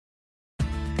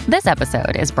This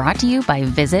episode is brought to you by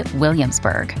Visit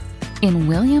Williamsburg. In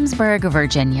Williamsburg,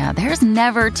 Virginia, there's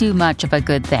never too much of a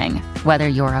good thing. Whether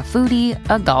you're a foodie,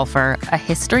 a golfer, a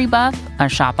history buff, a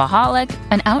shopaholic,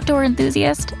 an outdoor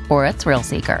enthusiast, or a thrill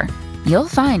seeker, you'll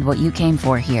find what you came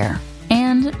for here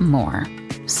and more.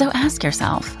 So ask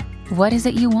yourself, what is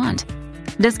it you want?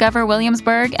 Discover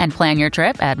Williamsburg and plan your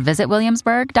trip at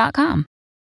visitwilliamsburg.com.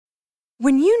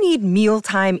 When you need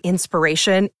mealtime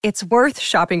inspiration, it's worth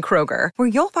shopping Kroger, where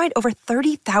you'll find over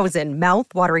 30,000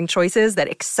 mouth-watering choices that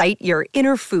excite your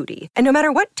inner foodie. And no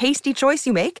matter what tasty choice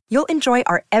you make, you'll enjoy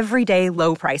our everyday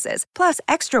low prices, plus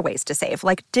extra ways to save,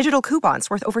 like digital coupons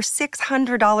worth over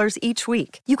 $600 each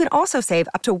week. You can also save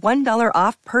up to $1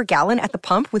 off per gallon at the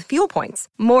pump with fuel points.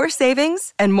 More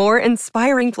savings and more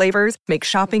inspiring flavors make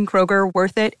shopping Kroger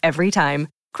worth it every time.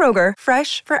 Kroger,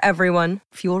 fresh for everyone.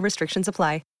 Fuel restrictions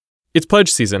apply. It's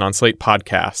pledge season on Slate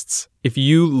Podcasts. If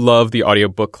you love the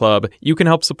Audiobook Club, you can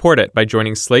help support it by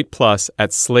joining Slate Plus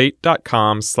at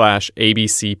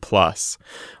slate.com/ABC+.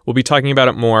 We'll be talking about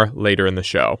it more later in the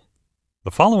show.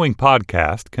 The following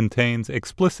podcast contains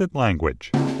explicit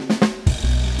language.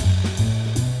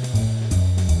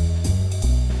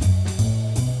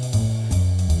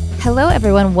 Hello,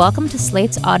 everyone. Welcome to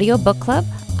Slate's Audiobook Club.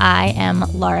 I am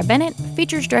Laura Bennett,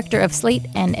 features director of Slate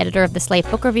and editor of the Slate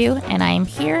Book Review, and I am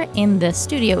here in the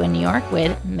studio in New York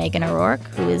with Megan O'Rourke,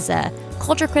 who is a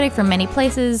culture critic from many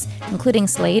places, including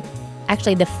Slate,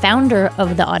 actually the founder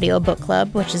of the Audiobook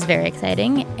Club, which is very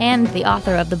exciting, and the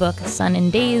author of the book Sun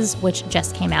and Days, which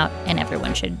just came out and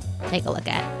everyone should take a look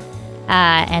at.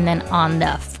 And then on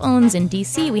the phones in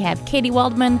D.C., we have Katie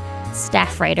Waldman,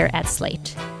 staff writer at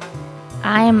Slate.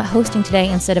 I am hosting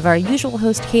today instead of our usual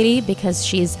host, Katie, because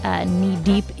she's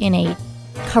knee-deep in a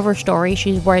cover story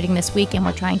she's writing this week, and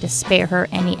we're trying to spare her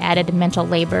any added mental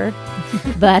labor.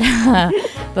 But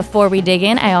before we dig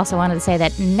in, I also wanted to say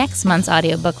that next month's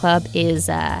Audiobook Club is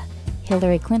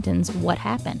Hillary Clinton's What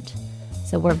Happened.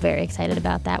 So we're very excited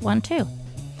about that one, too.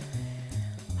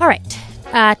 All right.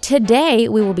 Today,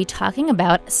 we will be talking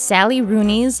about Sally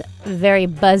Rooney's very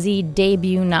buzzy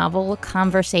debut novel,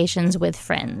 Conversations with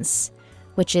Friends,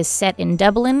 which is set in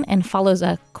Dublin and follows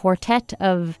a quartet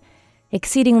of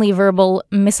exceedingly verbal,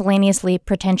 miscellaneously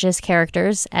pretentious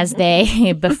characters as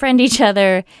they befriend each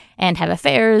other and have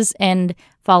affairs and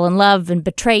fall in love and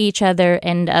betray each other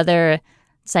and other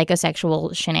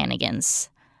psychosexual shenanigans.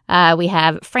 We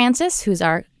have Frances, who's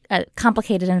our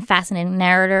complicated and fascinating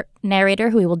narrator,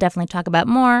 who we will definitely talk about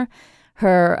more,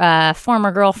 her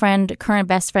former girlfriend, current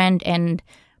best friend, and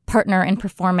partner in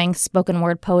performing spoken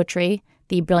word poetry,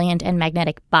 the brilliant and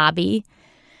magnetic Bobby,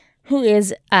 who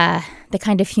is the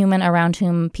kind of human around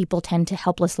whom people tend to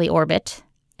helplessly orbit.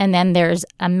 And then there's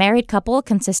a married couple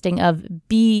consisting of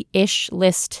B-ish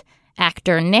list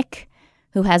actor Nick,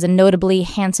 who has a notably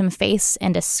handsome face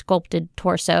and a sculpted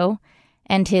torso,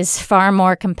 and his far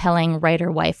more compelling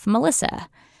writer-wife, Melissa.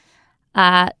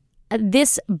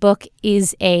 This book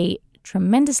is a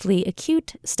tremendously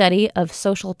acute study of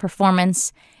social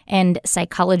performance and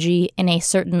psychology in a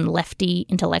certain lefty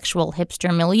intellectual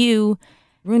hipster milieu.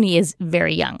 Rooney is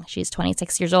very young. She's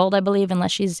 26 years old, I believe,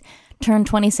 unless she's turned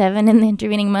 27 in the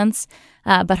intervening months.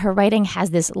 But her writing has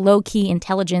this low-key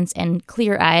intelligence and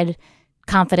clear-eyed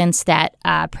confidence that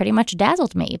pretty much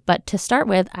dazzled me. But to start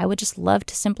with, I would just love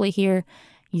to simply hear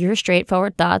your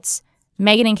straightforward thoughts.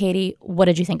 Megan and Katie, what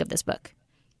did you think of this book?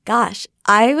 Gosh,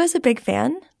 I was a big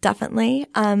fan, definitely.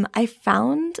 I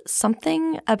found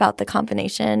something about the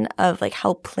combination of like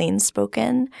how plain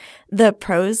spoken the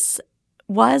prose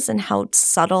was and how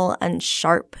subtle and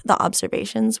sharp the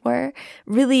observations were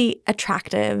really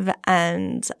attractive.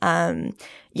 And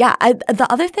the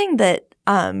other thing that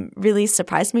really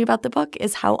surprised me about the book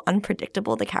is how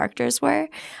unpredictable the characters were.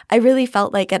 I really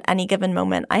felt like at any given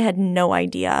moment, I had no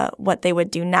idea what they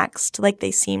would do next. Like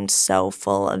they seemed so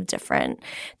full of different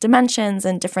dimensions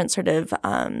and different sort of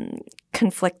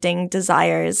conflicting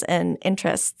desires and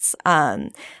interests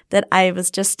that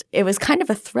it was kind of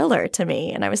a thriller to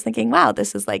me. And I was thinking, wow,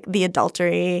 this is like the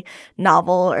adultery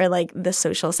novel or like the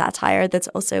social satire that's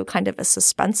also kind of a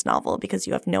suspense novel because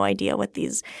you have no idea what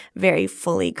these very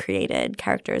fully created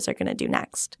characters are going to do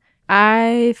next.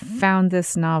 I found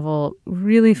this novel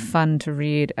really fun to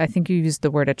read. I think you used the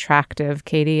word attractive,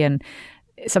 Katie, and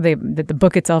something that the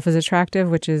book itself is attractive,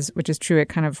 which is true. It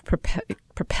kind of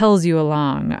propels you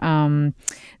along.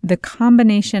 The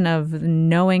combination of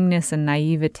knowingness and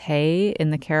naivete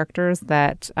in the characters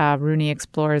that Rooney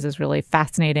explores is really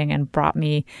fascinating and brought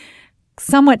me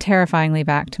somewhat terrifyingly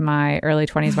back to my early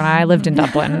 20s when I lived in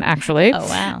Dublin, actually. Oh,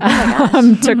 wow.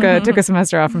 Oh, took a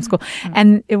semester off from school.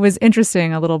 And it was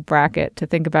interesting, a little bracket to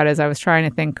think about as I was trying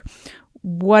to think,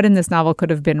 what in this novel could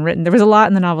have been written. There was a lot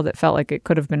in the novel that felt like it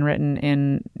could have been written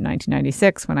in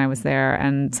 1996 when I was there,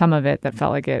 and some of it that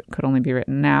felt like it could only be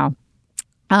written now.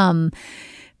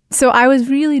 So I was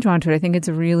really drawn to it. I think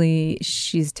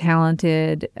she's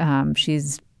talented.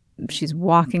 She's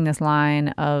walking this line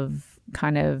of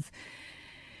kind of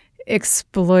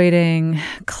exploiting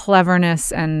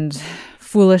cleverness and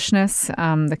foolishness.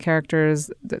 The characters,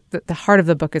 the heart of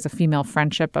the book is a female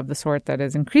friendship of the sort that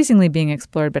is increasingly being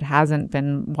explored but hasn't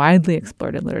been widely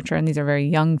explored in literature. And these are very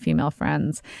young female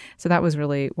friends. So that was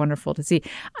really wonderful to see.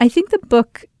 I think the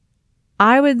book,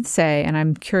 I would say, and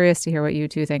I'm curious to hear what you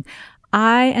two think,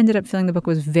 I ended up feeling the book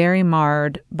was very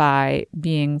marred by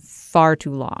being far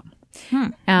too long.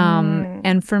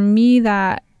 And for me,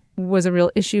 that was a real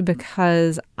issue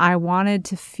because I wanted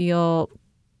to feel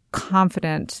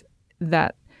confident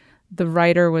that the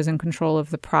writer was in control of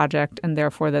the project and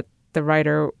therefore that the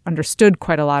writer understood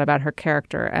quite a lot about her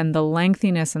character. And the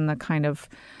lengthiness and the kind of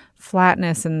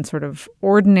flatness and sort of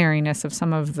ordinariness of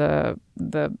some of the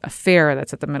affair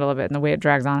that's at the middle of it and the way it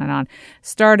drags on and on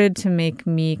started to make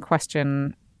me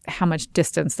question how much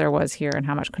distance there was here and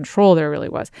how much control there really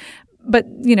was. But,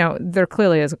 there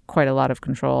clearly is quite a lot of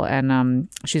control, and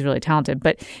she's really talented.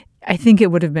 But I think it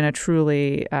would have been a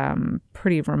truly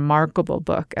pretty remarkable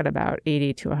book at about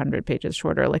 80 to 100 pages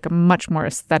shorter, like a much more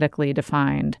aesthetically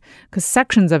defined, because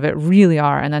sections of it really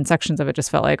are, and then sections of it just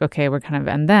felt like, okay, we're kind of,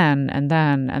 and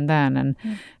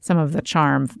some of the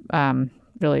charm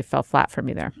really fell flat for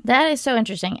me there. That is so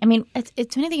interesting. I mean,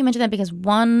 it's funny that you mentioned that because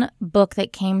one book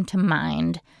that came to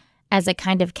mind as a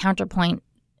kind of counterpoint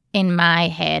in my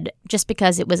head, just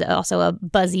because it was also a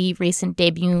buzzy recent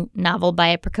debut novel by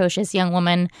a precocious young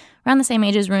woman around the same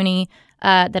age as Rooney,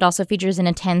 that also features an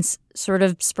intense, sort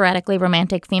of sporadically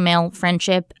romantic female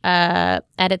friendship at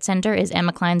its center, is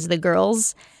Emma Cline's The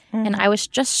Girls. Mm-hmm. And I was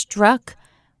just struck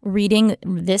reading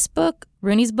this book,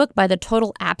 Rooney's book, by the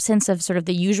total absence of sort of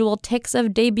the usual tics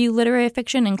of debut literary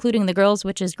fiction, including The Girls,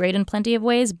 which is great in plenty of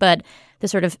ways, but the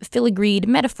sort of filigreed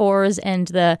metaphors and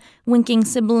the winking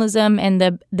symbolism and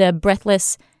the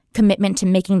breathless commitment to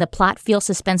making the plot feel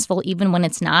suspenseful even when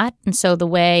it's not. And so the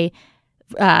way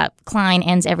Cline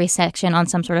ends every section on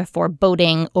some sort of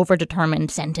foreboding,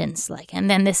 overdetermined sentence, like, and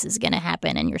then this is going to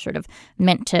happen, and you're sort of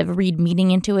meant to read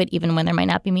meaning into it even when there might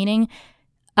not be meaning.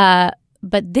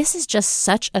 But this is just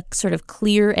such a sort of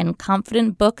clear and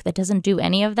confident book that doesn't do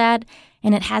any of that.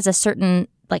 And it has a certain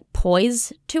like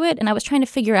poise to it. And I was trying to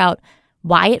figure out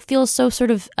why it feels so sort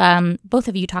of, both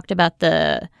of you talked about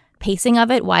the pacing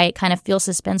of it, why it kind of feels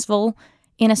suspenseful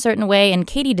in a certain way. And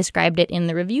Katie described it in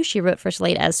the review she wrote for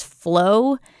Slate as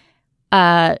flow.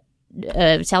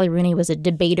 Sally Rooney was a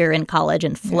debater in college,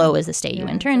 and flow is the state you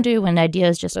intern to when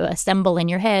ideas just assemble in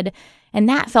your head. And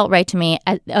that felt right to me.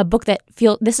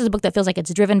 This is a book that feels like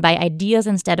it's driven by ideas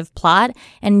instead of plot,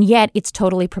 and yet it's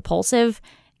totally propulsive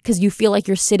because you feel like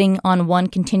you're sitting on one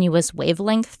continuous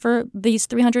wavelength for these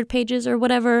 300 pages or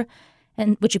whatever,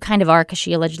 and which you kind of are because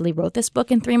she allegedly wrote this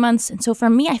book in 3 months. And so for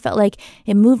me, I felt like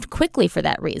it moved quickly for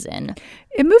that reason.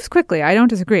 It moves quickly. I don't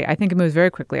disagree. I think it moves very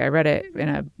quickly. I read it in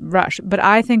a rush. But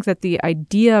I think that the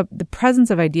presence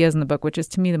of ideas in the book, which is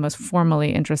to me the most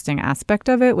formally interesting aspect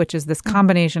of it, which is this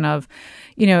combination of,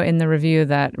 in the review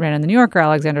that ran in the New Yorker,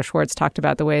 Alexandra Schwartz talked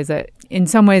about the ways that in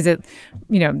some ways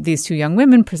these two young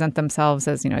women present themselves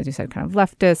as, as you said, kind of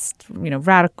leftist,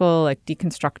 radical, like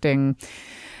deconstructing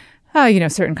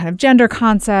certain kind of gender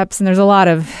concepts. And there's a lot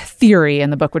of theory in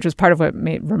the book, which was part of what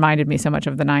reminded me so much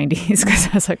of the 90s, because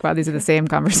I was like, wow, these are the same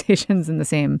conversations and the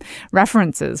same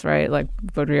references, right? Like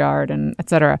Baudrillard and et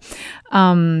cetera.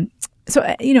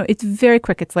 So, it's very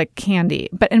quick. It's like candy.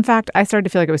 But in fact, I started to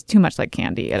feel like it was too much like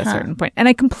candy at a certain point. And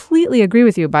I completely agree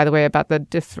with you, by the way, about the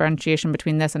differentiation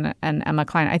between this and Emma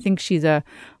Cline. I think she's a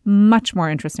much more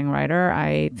interesting writer.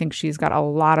 I think she's got a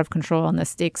lot of control and the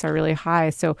stakes are really high.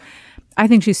 So I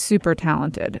think she's super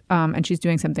talented, and she's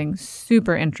doing something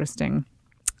super interesting.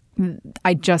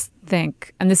 I just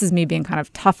think, and this is me being kind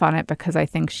of tough on it because I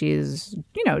think she's,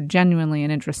 genuinely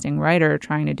an interesting writer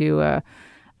trying to do a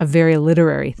very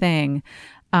literary thing.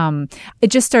 It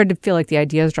just started to feel like the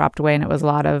ideas dropped away, and it was a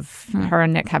lot of her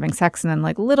and Nick having sex and then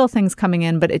like little things coming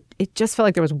in. But it just felt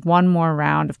like there was one more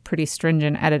round of pretty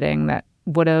stringent editing that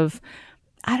would have,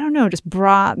 I don't know, just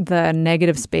brought the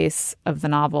negative space of the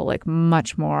novel like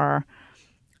much more,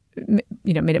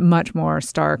 made it much more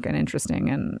stark and interesting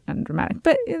and dramatic.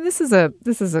 But this is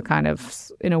a kind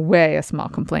of, in a way, a small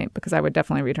complaint because I would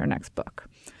definitely read her next book.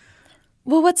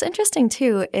 Well, what's interesting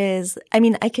too is,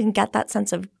 I can get that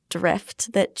sense of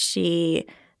drift that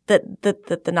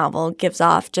that the novel gives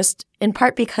off, just in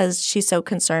part because she's so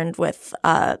concerned with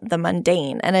the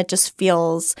mundane, and it just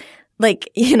feels like,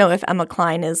 you know, if Emma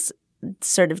Cline is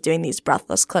sort of doing these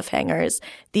breathless cliffhangers,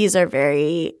 these are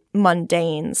very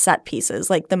mundane set pieces.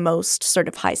 Like the most sort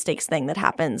of high stakes thing that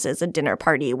happens is a dinner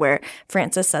party where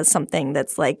Frances says something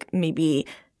that's like maybe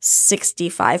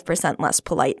 65% less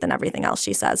polite than everything else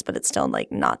she says, but it's still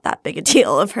like not that big a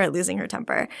deal of her losing her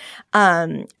temper.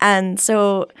 And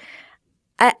so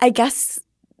I guess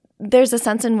there's a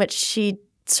sense in which she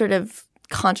sort of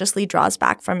consciously draws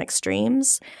back from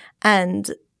extremes. And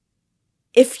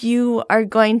if you are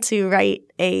going to write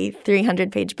a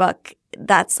 300-page book,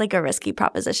 that's like a risky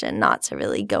proposition not to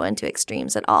really go into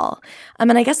extremes at all.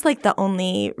 And I guess like the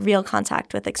only real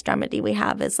contact with extremity we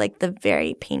have is like the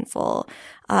very painful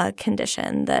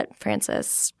condition that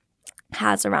Frances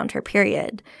has around her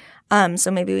period.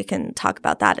 So maybe we can talk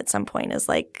about that at some point as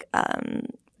like,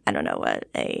 I don't know,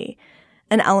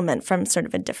 an element from sort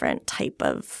of a different type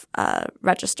of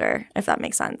register, if that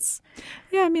makes sense.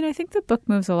 Yeah, I mean, I think the book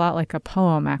moves a lot like a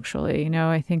poem, actually. You know,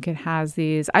 I think it has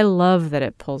these – I love that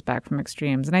it pulls back from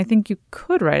extremes. And I think you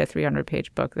could write a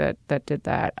 300-page book that did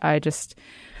that. I just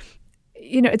 –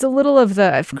 you know, it's a little of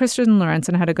the – Christian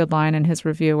Lorentzen had a good line in his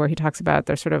review where he talks about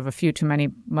there's sort of a few too many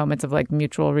moments of like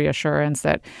mutual reassurance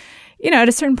that, you know, at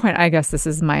a certain point, I guess this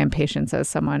is my impatience as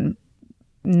someone –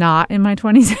 not in my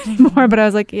 20s anymore, but I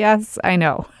was like, yes, I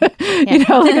know. You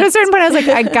know, like at a certain point I was like,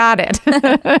 I got it.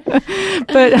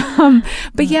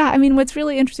 But yeah, I mean, what's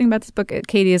really interesting about this book,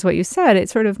 Katie, is what you said. It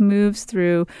sort of moves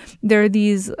through, there are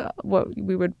these, what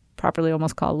we would properly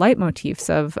almost call leitmotifs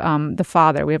of the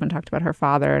father. We haven't talked about her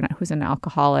father, who's an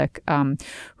alcoholic,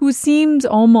 who seems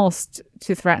almost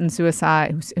to threaten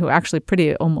suicide, who actually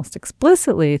pretty almost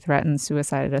explicitly threatens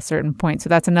suicide at a certain point. So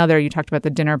that's another, you talked about the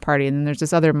dinner party, and then there's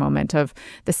this other moment of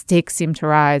the stakes seem to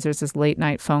rise. There's this late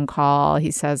night phone call.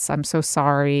 He says, I'm so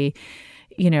sorry.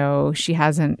 You know,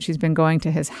 she's been going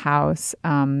to his house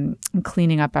and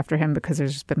cleaning up after him because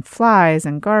there's just been flies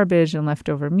and garbage and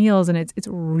leftover meals. And it's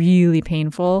really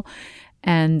painful.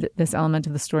 And this element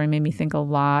of the story made me think a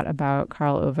lot about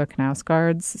Karl Ove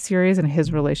Knausgaard's series and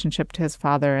his relationship to his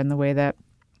father and the way that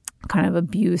kind of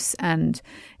abuse and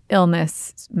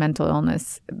illness, mental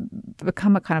illness,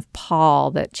 become a kind of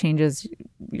pall that changes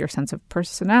your sense of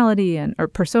personality or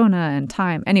persona and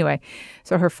time. Anyway,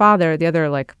 so her father, the other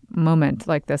like moment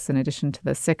like this, in addition to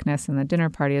the sickness and the dinner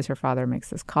party, is her father makes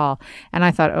this call. And I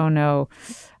thought, oh no,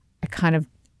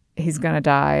 he's going to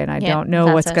die and I don't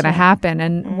know what's going to happen.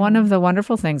 And one of the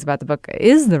wonderful things about the book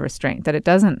is the restraint, that it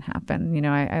doesn't happen. You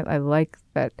know, I like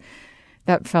that.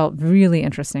 That felt really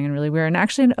interesting and really weird. And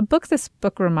actually, this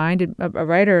book reminded a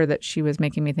writer that she was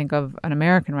making me think of, an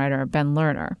American writer, Ben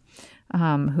Lerner,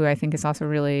 who I think is also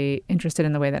really interested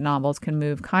in the way that novels can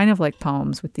move kind of like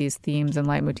poems with these themes and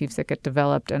leitmotifs that get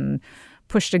developed and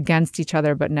pushed against each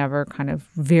other, but never kind of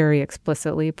very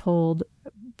explicitly pulled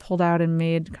out and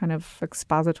made kind of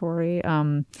expository,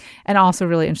 and also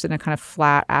really interested in a kind of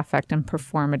flat affect and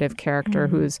performative character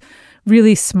who's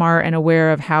really smart and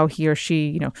aware of how he or she,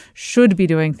 you know, should be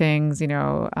doing things, you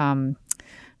know,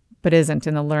 but isn't.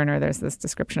 In the Learner, there's this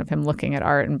description of him looking at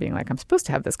art and being like, I'm supposed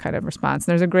to have this kind of response.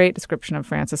 And there's a great description of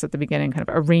Frances at the beginning, kind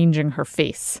of arranging her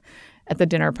face at the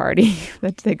dinner party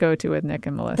that they go to with Nick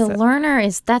and Melissa. The Learner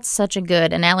that's such a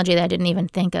good analogy that I didn't even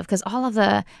think of, because all of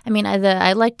I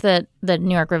liked the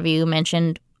New York Review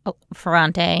mentioned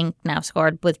Ferrante and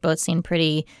Knausgaard, with both seemed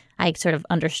pretty, I sort of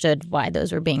understood why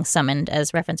those were being summoned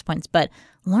as reference points. But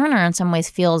Learner in some ways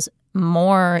feels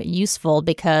more useful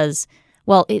because,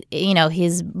 well,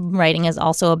 his writing is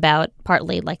also about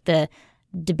partly like the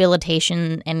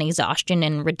debilitation and exhaustion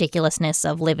and ridiculousness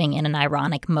of living in an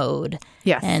ironic mode.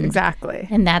 Yes, exactly.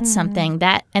 And that's something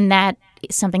that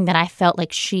is something that I felt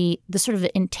like the sort of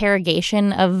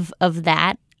interrogation of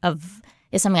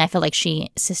is something I felt like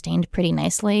she sustained pretty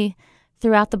nicely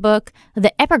throughout the book.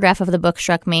 The epigraph of the book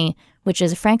struck me, which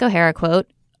is a Frank O'Hara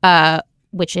quote,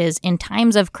 which is, "In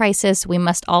times of crisis, we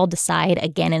must all decide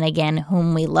again and again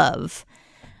whom we love."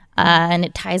 And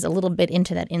it ties a little bit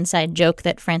into that inside joke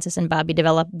that Frances and Bobby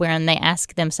develop, wherein they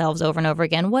ask themselves over and over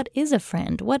again, what is a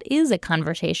friend? What is a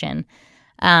conversation?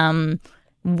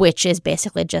 Which is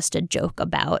basically just a joke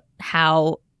about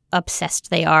how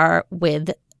obsessed they are with,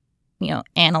 you know,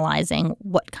 analyzing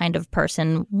what kind of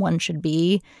person one should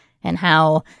be, and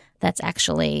how that's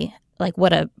actually like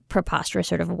what a preposterous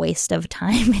sort of waste of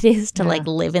time it is to like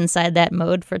live inside that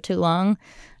mode for too long.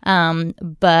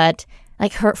 But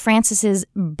like Frances's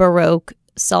Baroque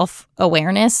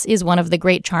self-awareness is one of the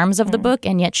great charms of the book,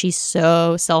 and yet she's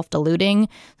so self-deluding.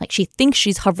 Like she thinks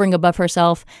she's hovering above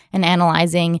herself and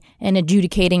analyzing and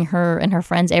adjudicating her and her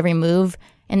friends' every move,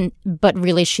 but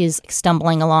really she's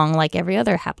stumbling along like every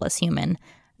other hapless human.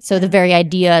 So the very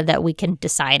idea that we can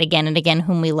decide again and again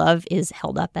whom we love is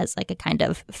held up as like a kind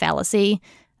of fallacy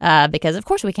because, of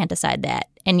course, we can't decide that.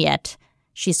 And yet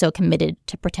she's so committed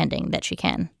to pretending that she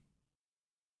can.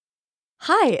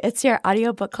 Hi, it's your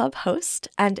audiobook club host,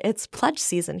 and it's pledge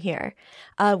season here.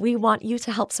 We want you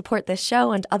to help support this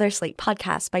show and other Slate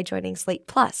podcasts by joining Slate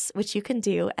Plus, which you can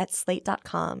do at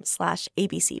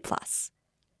slate.com/ABC Plus.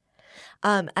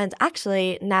 And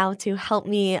actually, now to help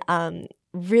me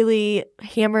really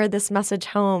hammer this message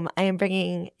home, I am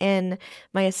bringing in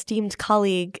my esteemed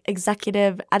colleague,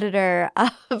 executive editor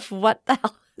of What the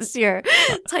Hell is Your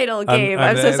Title, Gabe?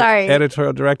 I'm so sorry.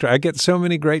 Editorial director. I get so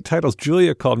many great titles.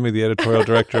 Julia called me the editorial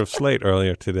director of Slate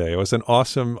earlier today. It was an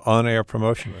awesome on-air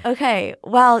promotion. Okay.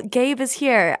 Well, Gabe is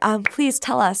here. Please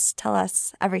tell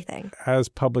us everything. As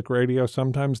public radio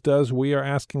sometimes does, we are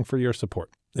asking for your support.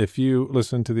 If you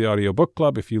listen to the Audio Book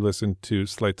Club, if you listen to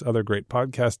Slate's other great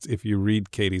podcasts, if you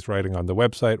read Katie's writing on the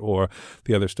website or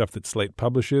the other stuff that Slate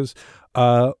publishes,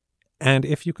 and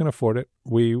if you can afford it,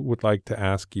 we would like to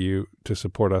ask you to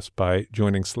support us by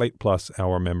joining Slate Plus,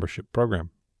 our membership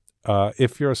program.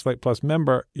 If you're a Slate Plus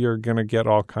member, you're going to get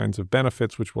all kinds of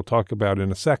benefits, which we'll talk about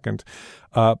in a second.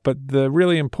 But the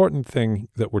really important thing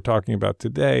that we're talking about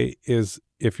today is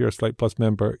if you're a Slate Plus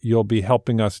member, you'll be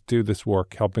helping us do this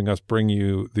work, helping us bring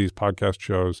you these podcast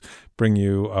shows, bring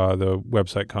you the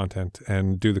website content,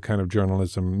 and do the kind of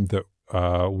journalism that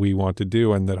we want to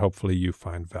do and that hopefully you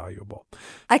find valuable.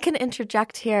 I can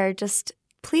interject here. Just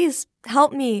please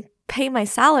help me pay my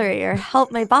salary or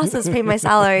help my bosses pay my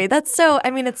salary. It's so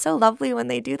lovely when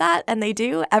they do that, and they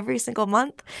do every single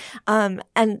month. And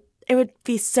it would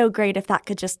be so great if that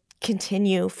could just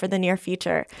continue for the near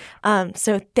future.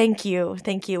 So thank you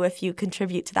if you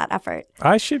contribute to that effort.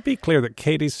 I should be clear that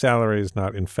Katie's salary is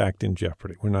not, in fact, in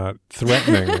jeopardy. We're not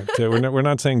threatening it. We're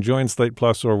not saying join Slate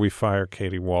Plus or we fire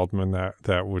Katie Waldman.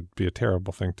 That would be a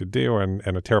terrible thing to do and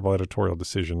a terrible editorial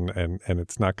decision, and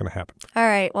it's not going to happen. All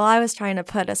right. Well, I was trying to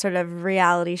put a sort of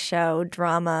reality show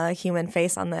drama human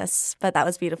face on this, but that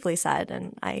was beautifully said,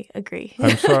 and I agree.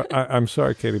 I'm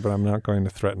sorry, Katie, but I'm not going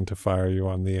to threaten to fire you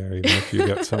on the air, even if you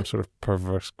get some sort of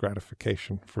perverse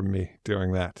gratification from me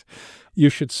doing that. You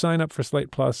should sign up for Slate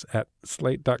Plus at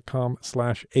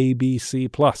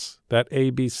slate.com/ABC Plus. That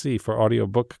ABC for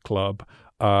Audiobook Club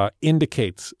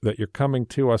indicates that you're coming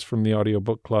to us from the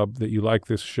Audiobook Club, that you like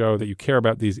this show, that you care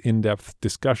about these in-depth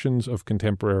discussions of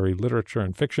contemporary literature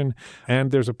and fiction,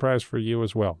 and there's a prize for you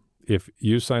as well. If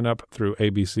you sign up through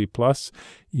ABC Plus,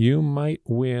 you might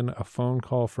win a phone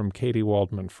call from Katie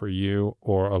Waldman for you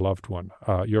or a loved one.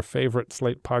 Your favorite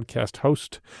Slate podcast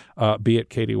host, be it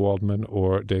Katie Waldman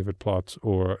or David Plotz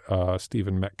or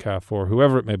Stephen Metcalf or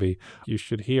whoever it may be. You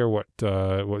should hear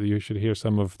you should hear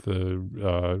some of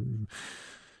the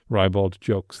ribald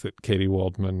jokes that Katie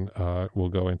Waldman will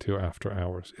go into after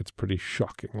hours. It's pretty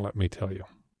shocking, let me tell you.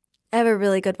 I have a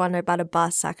really good one about a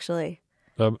bus, actually.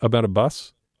 About a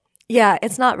bus? Yeah,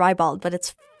 it's not ribald, but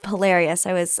it's hilarious.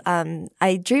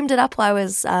 I dreamed it up while I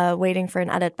was waiting for an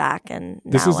edit back, and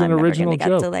now I'm never going to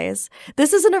get delays.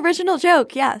 This is an original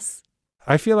joke, yes.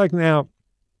 I feel like now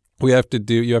you have to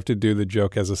do the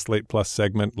joke as a Slate Plus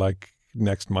segment like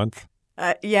next month.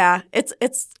 Yeah, it's.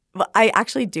 I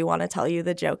actually do want to tell you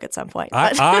the joke at some point.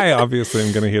 I obviously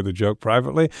am going to hear the joke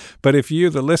privately, but if you,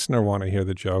 the listener, want to hear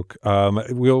the joke,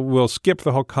 we'll skip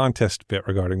the whole contest bit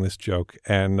regarding this joke,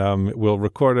 and we'll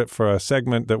record it for a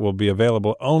segment that will be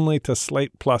available only to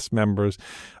Slate Plus members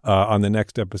on the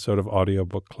next episode of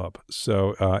Audiobook Club.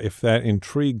 So if that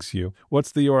intrigues you,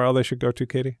 what's the URL they should go to,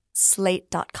 Katie?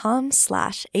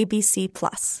 Slate.com/ABC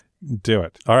Plus. Do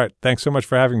it. All right. Thanks so much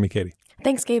for having me, Katie.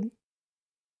 Thanks, Gabe.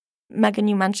 Megan,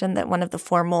 you mentioned that one of the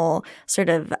formal sort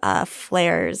of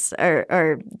flares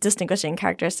or distinguishing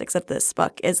characteristics of this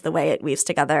book is the way it weaves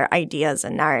together ideas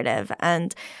and narrative.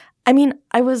 And I mean,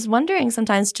 I was wondering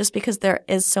sometimes, just because there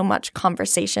is so much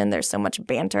conversation, there's so much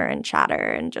banter and chatter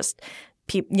and just,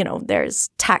 there's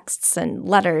texts and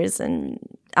letters and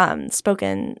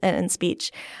spoken and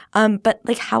speech. But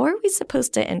like, how are we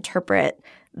supposed to interpret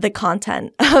the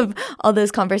content of all those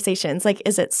conversations? Like,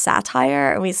 is it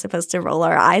satire? Are we supposed to roll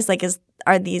our eyes? Like,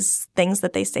 are these things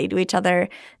that they say to each other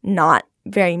not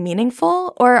very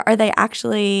meaningful, or are they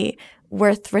actually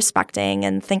worth respecting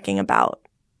and thinking about?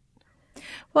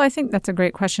 Well, I think that's a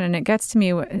great question, and it gets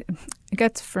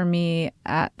for me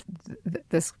at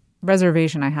this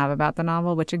reservation I have about the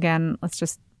novel, which again, let's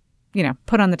just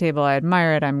put on the table. I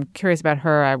admire it. I'm curious about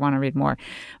her. I want to read more.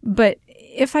 But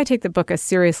if I take the book as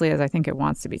seriously as I think it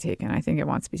wants to be taken, I think it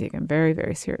wants to be taken very,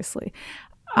 very seriously.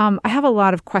 I have a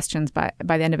lot of questions by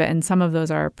the end of it, and some of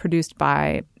those are produced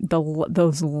by the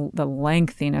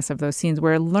lengthiness of those scenes.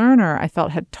 Where Lerner, I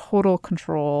felt, had total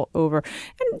control over,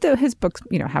 and his books,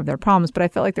 have their problems, but I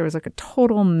felt like there was like a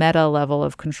total meta level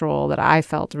of control that I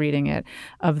felt reading it,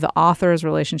 of the author's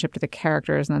relationship to the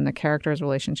characters, and then the character's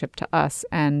relationship to us,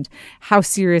 and how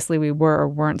seriously we were or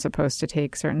weren't supposed to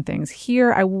take certain things.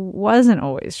 Here, I wasn't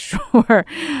always sure,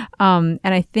 and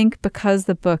I think because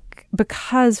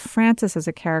Frances as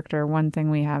a character, one thing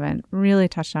we haven't really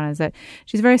touched on is that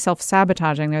she's very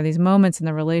self-sabotaging. There are these moments in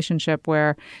the relationship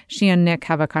where she and Nick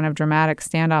have a kind of dramatic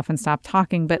standoff and stop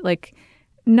talking, but like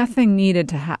nothing needed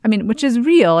to happen. Which is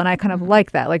real, and I kind of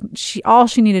like that. Like all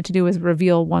she needed to do was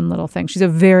reveal one little thing. She's a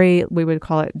very, we would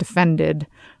call it, defended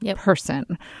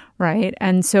person, right?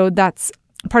 And so that's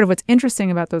part of what's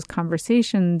interesting about those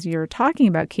conversations you're talking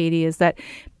about, Katie, is that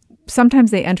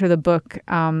sometimes they enter the book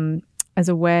as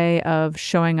a way of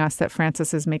showing us that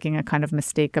Frances is making a kind of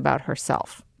mistake about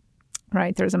herself,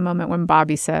 right? There's a moment when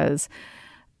Bobby says,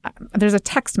 there's a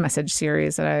text message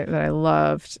series that I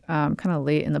loved kind of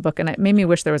late in the book, and it made me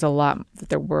wish there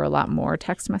were a lot more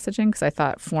text messaging, because I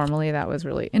thought formally that was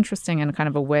really interesting and kind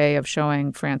of a way of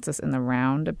showing Frances in the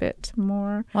round a bit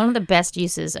more. One of the best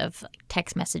uses of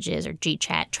text messages or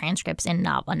GChat transcripts in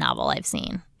a novel I've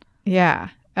seen. Yeah.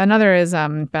 Another is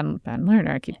Ben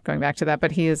Lerner. I keep going back to that,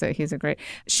 but he's a great.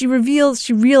 She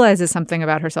realizes something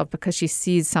about herself because she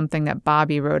sees something that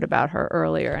Bobby wrote about her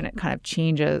earlier, and it kind of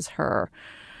changes her,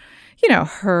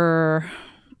 her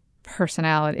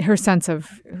personality, her sense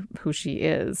of who she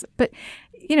is. But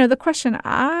the question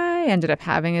I ended up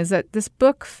having is that this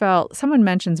book someone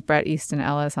mentions Bret Easton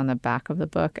Ellis on the back of the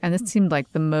book, and this seemed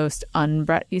like the most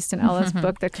un-Bret Easton Ellis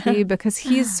book that could be, because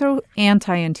he's so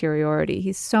anti-interiority.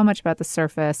 He's so much about the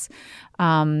surface,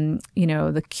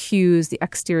 the cues, the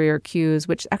exterior cues,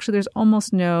 which actually there's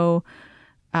almost no,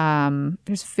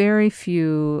 there's very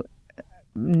few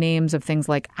names of things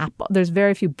like Apple. There's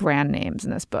very few brand names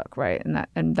in this book, right?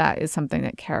 And that is something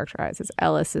that characterizes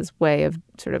Ellis's way of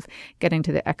sort of getting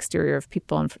to the exterior of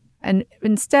people. And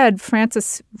instead,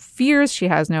 Frances fears she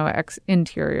has no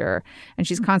interior, and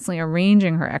she's constantly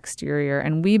arranging her exterior.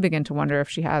 And we begin to wonder if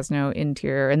she has no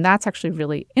interior. And that's actually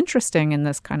really interesting in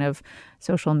this kind of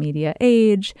social media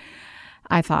age.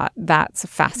 I thought that's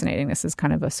fascinating. This is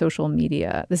kind of this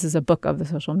is a book of the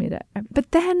social media. But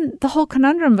then the whole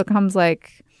conundrum becomes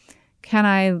like,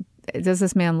 does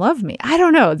this man love me? I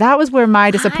don't know. That was where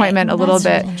my disappointment a little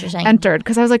bit entered,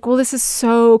 because I was like, well, this is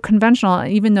so conventional.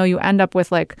 Even though you end up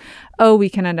with like, oh, we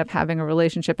can end up having a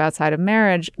relationship outside of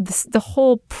marriage, the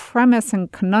whole premise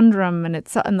and conundrum and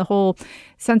the whole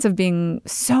sense of being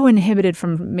so inhibited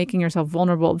from making yourself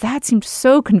vulnerable, that seemed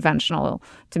so conventional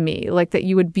to me, like that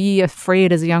you would be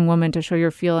afraid as a young woman to show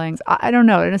your feelings. I don't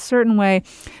know. In a certain way,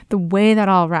 the way that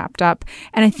all wrapped up.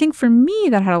 And I think for me,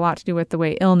 that had a lot to do with the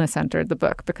way illness entered the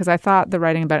book, because I thought the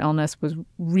writing about illness was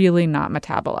really not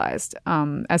metabolized.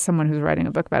 As someone who's writing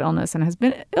a book about illness and has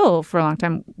been ill for a long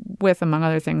time with, among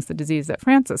other things, the disease that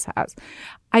Frances has,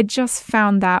 I just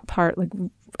found that part, like,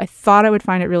 I thought I would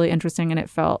find it really interesting, and it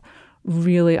felt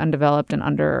really undeveloped and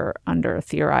under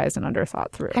theorized and under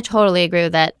thought through. I totally agree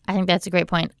with that. I think that's a great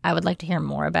point. I would like to hear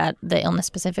more about the illness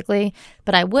specifically,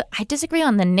 but I disagree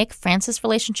on the Nick-Frances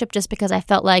relationship, just because I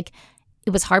felt like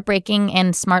it was heartbreaking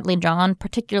and smartly drawn.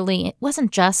 Particularly, it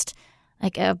wasn't just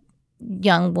like a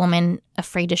young woman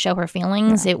afraid to show her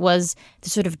feelings. Yeah. It was the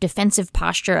sort of defensive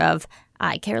posture of,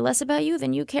 I care less about you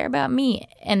than you care about me,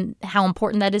 and how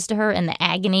important that is to her, and the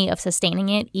agony of sustaining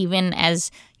it even as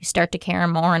you start to care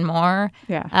more and more.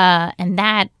 Yeah. And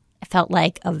that felt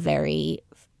like a very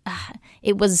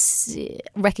it was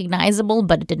recognizable,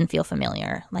 but it didn't feel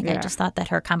familiar. Like, I just thought that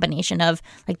her combination of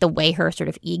like the way her sort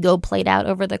of ego played out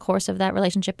over the course of that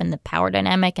relationship, and the power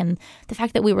dynamic, and the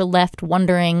fact that we were left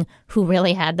wondering who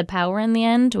really had the power in the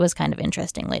end, was kind of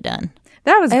interestingly done.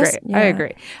 That was great. I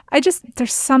agree.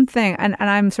 There's something, and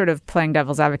I'm sort of playing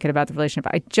devil's advocate about the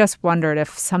relationship. I just wondered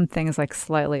if something is like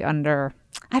slightly under,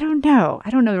 I don't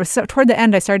know. So, toward the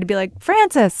end, I started to be like,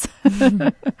 Frances,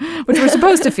 which we're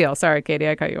supposed to feel. Sorry, Katie,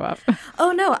 I cut you off.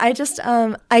 Oh, no. I just,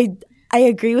 I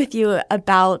agree with you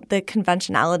about the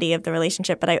conventionality of the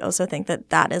relationship, but I also think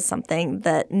that is something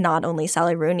that not only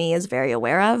Sally Rooney is very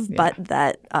aware of, but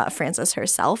that Frances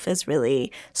herself is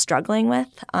really struggling with.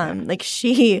 Like,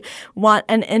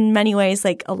 and in many ways,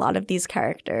 like a lot of these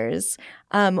characters,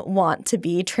 want to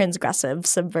be transgressive,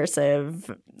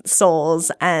 subversive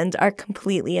souls and are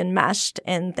completely enmeshed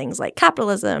in things like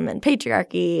capitalism and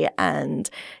patriarchy. And,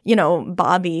 you know,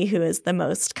 Bobby, who is the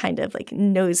most kind of like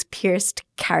nose-pierced,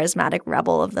 charismatic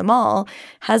rebel of them all,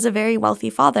 has a very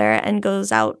wealthy father and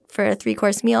goes out for a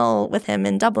 3-course meal with him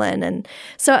in Dublin. And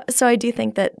so I do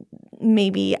think that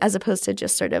maybe as opposed to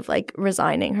just sort of like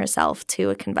resigning herself to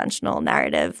a conventional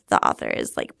narrative, the author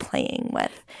is like playing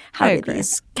with how do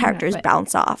these characters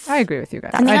bounce off. I agree with you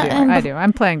guys. I do.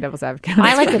 I'm playing devil's advocate.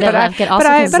 I like the devil's advocate also.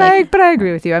 But I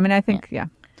agree with you. I mean, I think, yeah.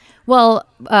 Well,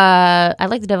 I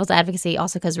like the devil's advocacy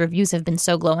also because reviews have been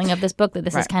so glowing of this book that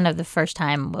this is kind of the first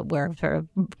time we're sort of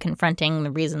confronting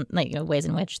the reason, like, you know, ways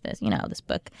in which this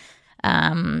book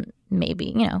maybe,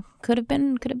 you know, could have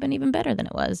been even better than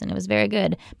it was, and it was very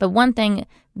good. But one thing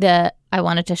that I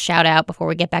wanted to shout out before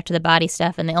we get back to the body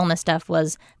stuff and the illness stuff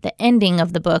was the ending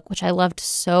of the book, which I loved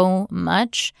so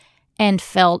much and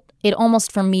felt it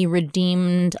almost for me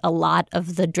redeemed a lot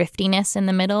of the driftiness in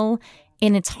the middle.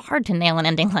 And it's hard to nail an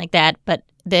ending like that, but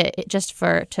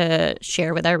to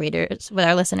share with our readers, with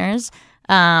our listeners,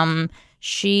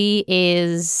 she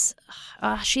is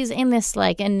she's in this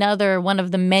like another one of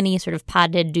the many sort of pas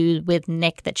de deux with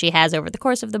Nick that she has over the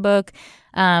course of the book.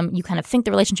 You kind of think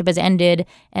the relationship has ended,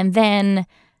 and then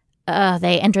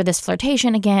they enter this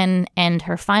flirtation again, and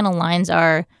her final lines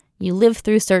are, "You live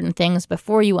through certain things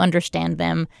before you understand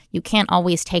them. You can't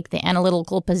always take the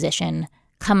analytical position.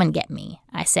 Come and get me,"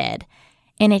 I said.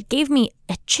 And it gave me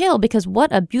a chill because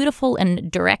what a beautiful and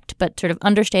direct but sort of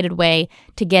understated way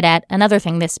to get at another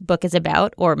thing this book is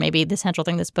about, or maybe the central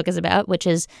thing this book is about, which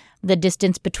is the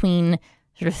distance between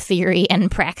sort of theory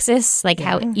and praxis, like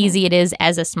how easy it is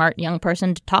as a smart young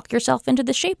person to talk yourself into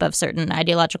the shape of certain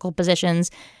ideological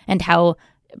positions, and how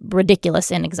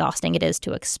ridiculous and exhausting it is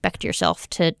to expect yourself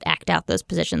to act out those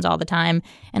positions all the time,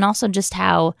 and also just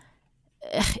how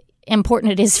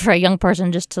important it is for a young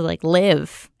person just to like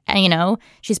live. You know,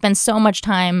 she spends so much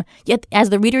time, yet as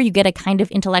the reader, you get a kind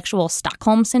of intellectual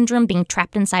Stockholm syndrome being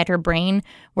trapped inside her brain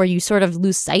where you sort of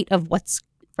lose sight of what's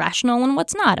rational and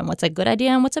what's not, and what's a good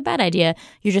idea and what's a bad idea.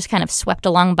 You're just kind of swept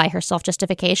along by her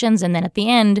self-justifications. And then at the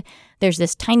end, there's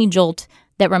this tiny jolt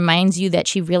that reminds you that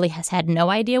she really has had no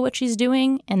idea what she's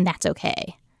doing, and that's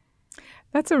okay.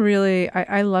 That's a really,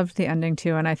 I loved the ending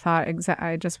too. And I thought,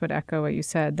 I just would echo what you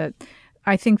said, that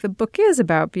I think the book is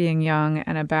about being young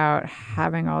and about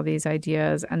having all these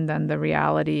ideas and then the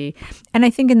reality. And I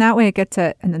think in that way it gets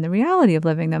at, and then the reality of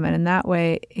living them. And in that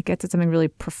way it gets at something really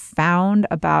profound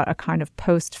about a kind of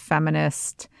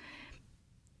post-feminist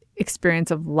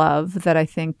experience of love that I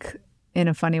think in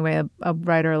a funny way a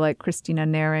writer like Christina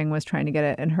Naring was trying to get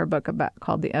at in her book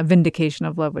called A Vindication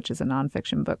of Love, which is a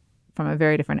nonfiction book from a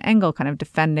very different angle, kind of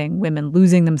defending women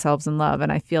losing themselves in love. And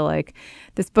I feel like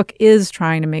this book is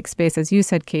trying to make space, as you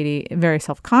said, Katie, very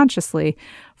self-consciously,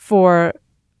 for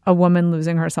a woman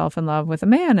losing herself in love with a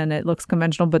man. And it looks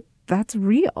conventional, but that's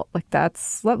real. Like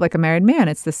that's like a married man.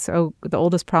 It's the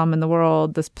oldest problem in the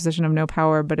world, this position of no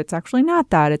power, but it's actually not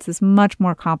that. It's this much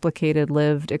more complicated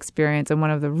lived experience. And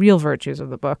one of the real virtues of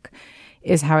the book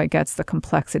is how it gets the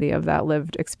complexity of that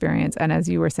lived experience. And as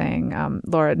you were saying,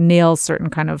 Laura, nails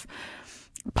certain kind of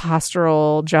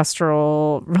postural,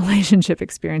 gestural relationship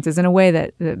experiences in a way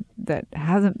that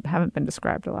haven't been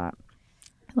described a lot.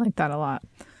 I like that a lot.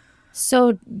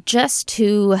 So just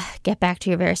to get back to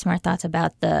your very smart thoughts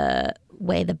about the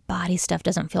way the body stuff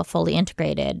doesn't feel fully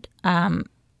integrated, in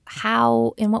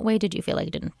what way did you feel like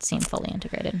it didn't seem fully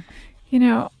integrated? You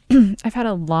know, I've had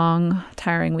a long,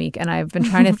 tiring week, and I've been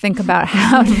trying to think about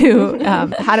how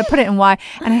to put it and why,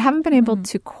 and I haven't been able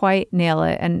to quite nail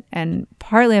it. And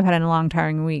partly I've had a long,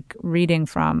 tiring week reading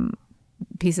from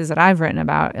pieces that I've written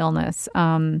about illness.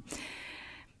 I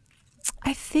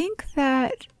think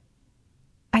that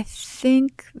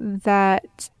the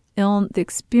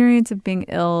experience of being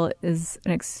ill is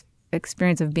an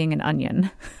experience of being an onion,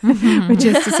 which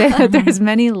is to say that there's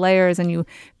many layers and you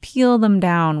peel them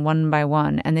down one by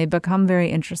one and they become very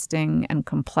interesting and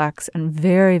complex and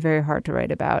very, very hard to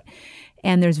write about.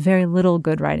 And there's very little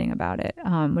good writing about it,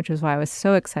 which is why I was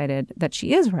so excited that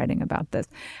she is writing about this.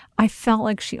 I felt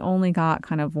like she only got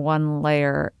kind of one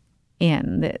layer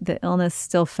in. The illness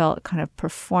still felt kind of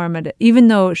performative, even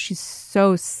though she's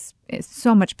so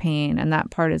much pain, and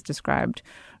that part is described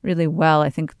really well.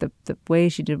 I think the way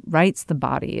she writes the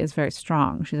body is very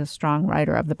strong. She's a strong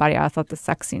writer of the body. I thought the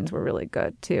sex scenes were really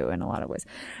good too in a lot of ways.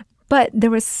 But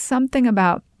there was something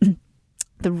about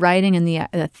the writing and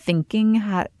the thinking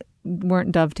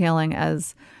weren't dovetailing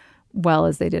as well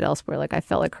as they did elsewhere. Like I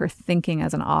felt like her thinking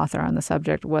as an author on the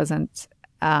subject wasn't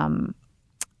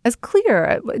as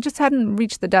clear. It just hadn't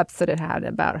reached the depths that it had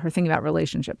about her thinking about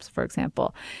relationships, for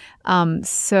example.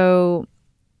 So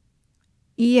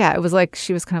yeah, it was like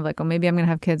she was kind of like, oh, maybe I'm going to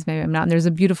have kids, maybe I'm not. And there's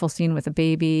a beautiful scene with a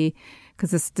baby because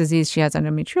this disease she has,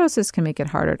 endometriosis, can make it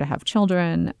harder to have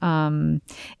children.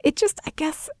 It just, I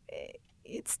guess,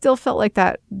 it still felt like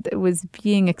that it was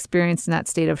being experienced in that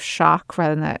state of shock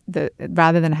rather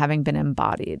than having been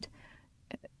embodied.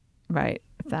 Right.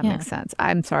 If that makes sense.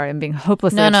 I'm sorry, I'm being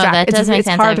hopelessly abstract. That does make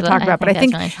sense. It's hard to talk about, but I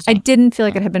think really I didn't feel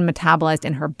like it had been metabolized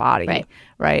in her body,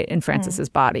 right? In Frances's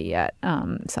body yet,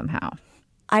 somehow.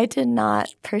 I did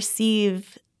not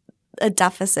perceive a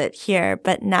deficit here,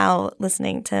 but now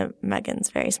listening to Megan's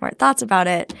very smart thoughts about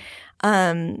it,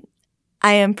 I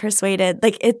am persuaded.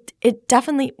 Like it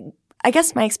definitely. I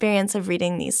guess my experience of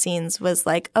reading these scenes was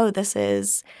like, oh, this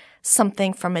is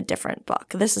something from a different book.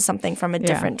 This is something from a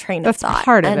different train of thought. That's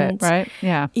part of it, right?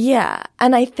 Yeah. Yeah.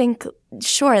 And I think,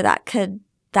 sure, that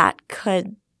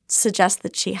could suggest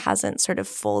that she hasn't sort of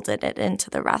folded it into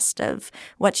the rest of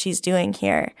what she's doing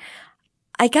here.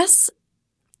 I guess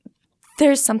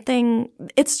there's something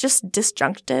 – it's just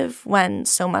disjunctive when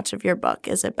so much of your book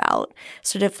is about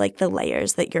sort of like the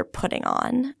layers that you're putting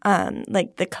on,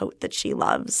 like the coat that she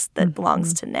loves that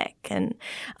belongs to Nick, and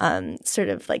sort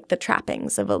of like the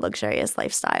trappings of a luxurious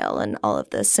lifestyle and all of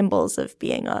the symbols of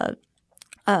being a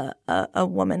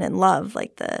woman in love,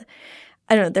 like the –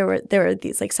 I don't know, there were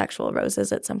these like sexual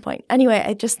roses at some point. Anyway,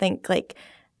 I just think like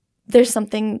there's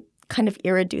something kind of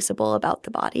irreducible about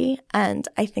the body, and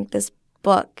I think this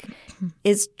book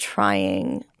is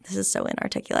trying – this is so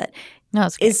inarticulate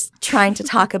 – is trying to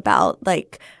talk about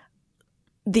like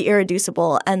the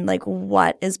irreducible and like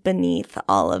what is beneath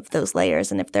all of those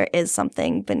layers, and if there is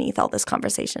something beneath all this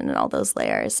conversation and all those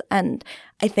layers. And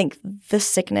I think the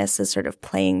sickness is sort of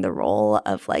playing the role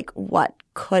of like what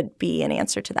could be an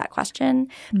answer to that question.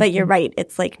 But you're right,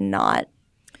 it's like not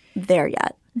there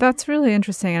yet. That's really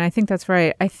interesting, and I think that's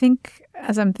right. I think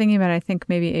as I'm thinking about it, I think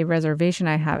maybe a reservation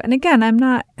I have, and again,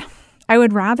 I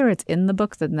would rather it's in the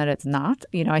book than that it's not.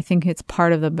 I think it's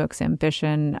part of the book's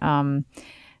ambition. And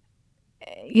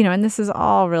this is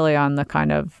all really on the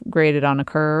kind of graded on a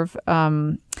curve.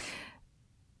 I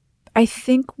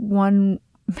think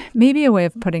maybe a way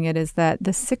of putting it is that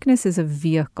the sickness is a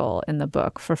vehicle in the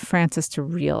book for Frances to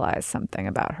realize something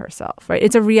about herself, right?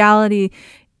 It's a reality.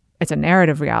 It's a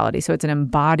narrative reality, so it's an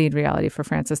embodied reality for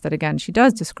Frances that, again, she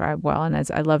does describe well. And as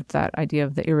I loved that idea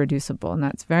of the irreducible, and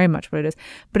that's very much what it is.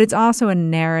 But it's also a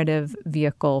narrative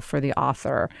vehicle for the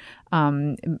author.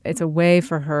 It's a way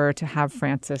for her to have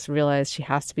Frances realize she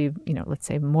has to be, let's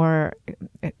say, more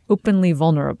openly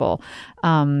vulnerable, which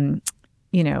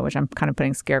I'm kind of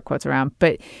putting scare quotes around.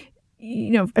 But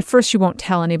at first she won't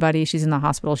tell anybody she's in the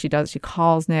hospital. She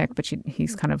calls Nick, but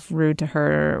he's kind of rude to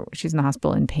her. She's in the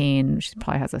hospital in pain. She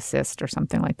probably has a cyst or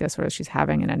something like this, or she's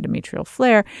having an endometrial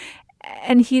flare.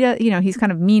 And he's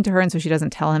kind of mean to her, and so she doesn't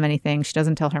tell him anything. She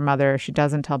doesn't tell her mother. She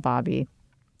doesn't tell Bobby.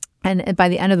 And by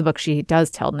the end of the book, she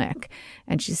does tell Nick,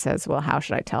 and she says, well, how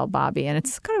should I tell Bobby? And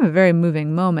it's kind of a very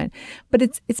moving moment, but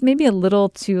it's maybe a little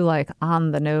too like on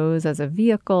the nose as a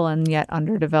vehicle and yet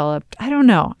underdeveloped. I don't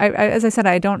know. As I said,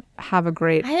 I don't have a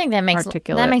great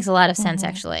articulate. That makes a lot of sense,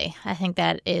 actually. I think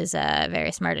that is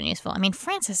very smart and useful. I mean,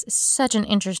 Frances is such an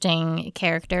interesting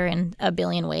character in a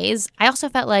billion ways. I also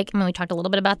felt like, we talked a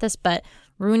little bit about this, but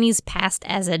Rooney's past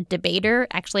as a debater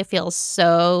actually feels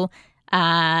so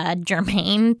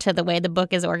germane to the way the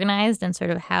book is organized and sort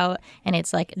of how, and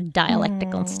it's like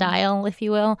dialectical style, if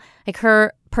you will. Like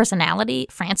her personality,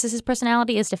 Frances's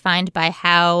personality, is defined by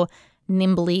how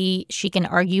nimbly she can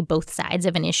argue both sides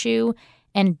of an issue.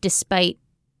 And despite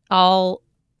all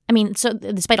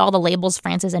the labels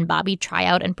Frances and Bobby try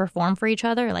out and perform for each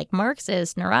other, like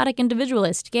Marxist, neurotic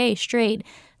individualist, gay, straight,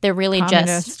 they're really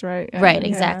communist, just right? Right,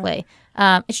 exactly.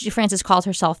 Frances calls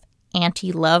herself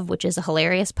anti-love, which is a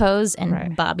hilarious pose,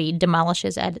 and Bobby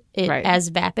demolishes it as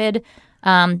vapid.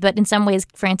 But in some ways,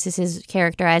 Frances is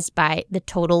characterized by the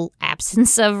total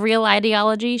absence of real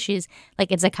ideology. She's like,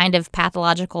 it's a kind of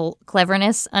pathological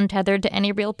cleverness untethered to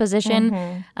any real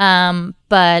position. And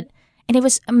it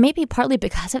was maybe partly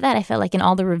because of that, I felt like in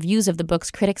all the reviews of the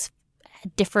books, critics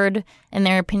differed in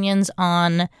their opinions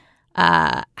on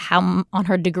on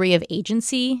her degree of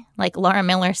agency. Like Laura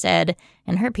Miller said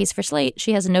in her piece for Slate,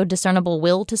 she has no discernible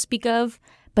will to speak of.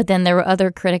 But then there were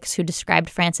other critics who described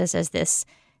Frances as this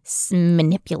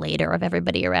manipulator of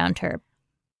everybody around her.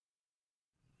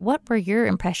 What were your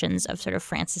impressions of sort of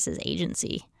Frances's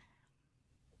agency?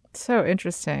 So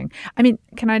interesting. I mean,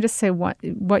 can I just say what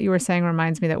you were saying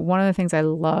reminds me that one of the things I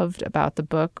loved about the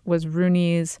book was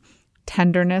Rooney's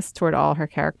tenderness toward all her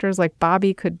characters. Like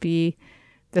Bobby could be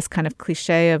this kind of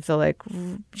cliche of the like,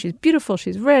 she's beautiful,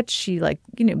 she's rich, she like,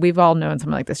 we've all known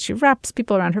someone like this. She wraps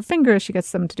people around her fingers, she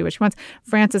gets them to do what she wants.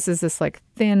 Frances is this like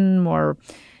thin, more,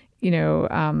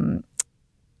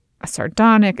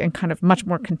 sardonic and kind of much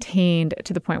more contained,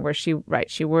 to the point where she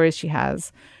worries she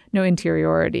has no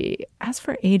interiority. As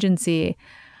for agency,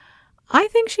 I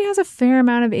think she has a fair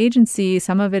amount of agency.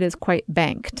 Some of it is quite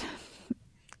banked,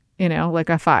 like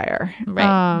a fire.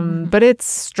 Right. But it's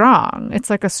strong. It's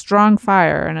like a strong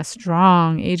fire and a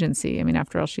strong agency. I mean,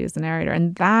 after all, she is the narrator.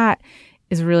 And that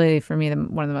is really, for me,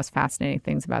 one of the most fascinating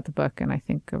things about the book. And I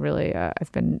think really,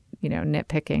 I've been,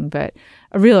 nitpicking, but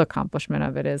a real accomplishment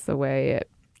of it is the way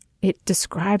it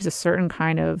describes a certain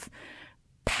kind of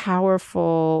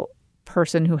powerful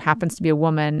person who happens to be a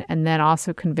woman, and then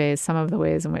also conveys some of the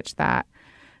ways in which that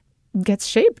gets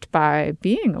shaped by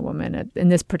being a woman in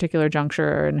this particular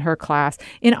juncture in her class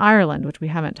in Ireland, which we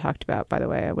haven't talked about, by the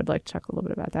way. I would like to talk a little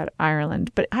bit about that,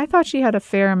 Ireland. But I thought she had a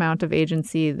fair amount of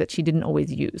agency that she didn't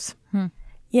always use.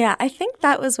 Yeah, I think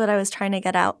that was what I was trying to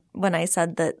get out when I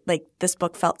said that, like, this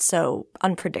book felt so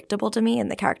unpredictable to me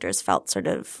and the characters felt sort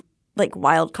of like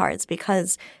wild cards,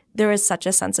 because there was such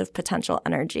a sense of potential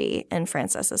energy in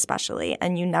Frances especially,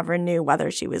 and you never knew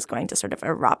whether she was going to sort of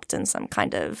erupt in some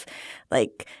kind of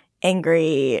like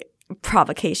angry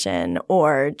provocation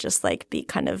or just like be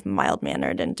kind of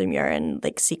mild-mannered and demure and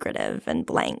like secretive and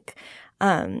blank.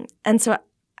 And so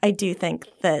I do think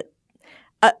that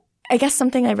I guess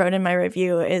something I wrote in my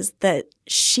review is that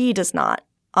she does not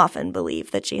often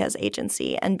believe that she has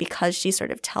agency, and because she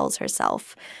sort of tells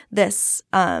herself this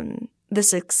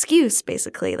this excuse,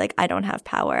 basically, like, I don't have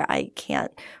power, I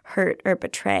can't hurt or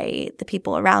betray the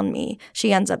people around me,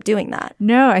 she ends up doing that.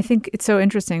 No, I think it's so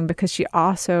interesting because she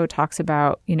also talks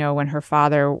about, when her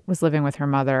father was living with her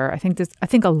mother. I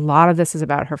think a lot of this is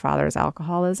about her father's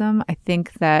alcoholism. I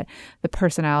think that the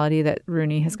personality that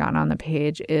Rooney has gotten on the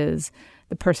page is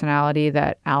the personality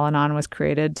that Al-Anon was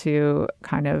created to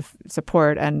kind of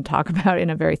support and talk about in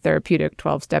a very therapeutic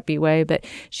 12-step-y way. But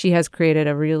she has created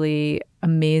a really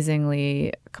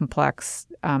amazingly complex,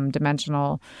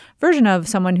 dimensional version of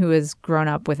someone who has grown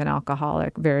up with an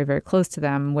alcoholic very, very close to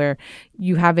them, where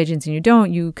you have agency and you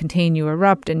don't, you contain, you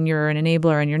erupt, and you're an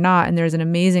enabler and you're not. And there's an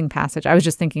amazing passage I was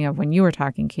just thinking of when you were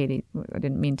talking, Katie, I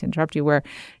didn't mean to interrupt you, where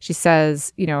she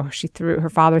says, her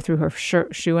father threw her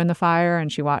shoe in the fire and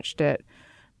she watched it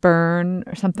burn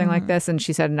or something like this. And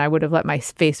she said, and I would have let my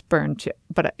face burn too.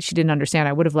 But she didn't understand.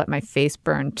 I would have let my face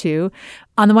burn too.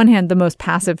 On the one hand, the most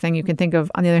passive thing you can think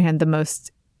of. On the other hand, the most,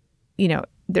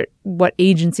 what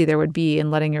agency there would be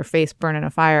in letting your face burn in a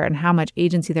fire, and how much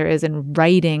agency there is in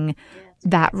writing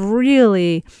that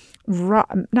really raw,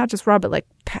 not just raw, but like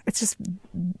it's just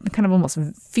kind of almost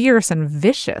fierce and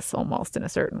vicious almost in a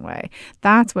certain way.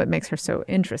 That's what makes her so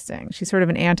interesting. She's sort of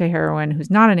an anti-heroine who's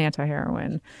not an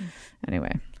anti-heroine.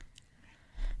 Anyway.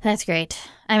 That's great.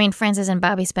 I mean, Frances and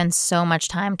Bobby spend so much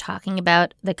time talking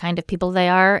about the kind of people they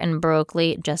are and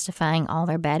baroquely justifying all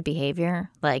their bad behavior,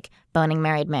 like boning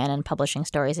married men and publishing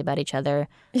stories about each other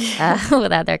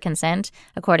without their consent,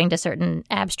 according to certain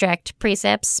abstract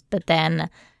precepts. But then,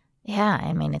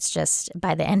 it's just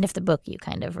by the end of the book, you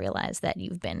kind of realize that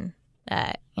you've been,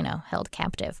 held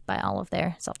captive by all of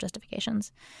their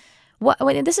self-justifications.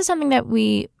 This is something that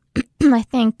we... I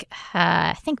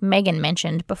think Megan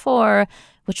mentioned before,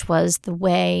 which was the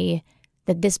way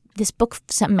that this book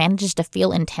manages to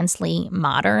feel intensely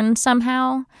modern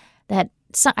somehow. That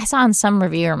I saw in some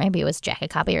review, or maybe it was Jack a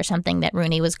Copy or something, that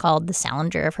Rooney was called the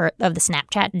Salinger of the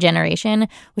Snapchat generation,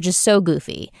 which is so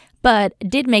goofy. But it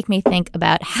did make me think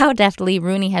about how deftly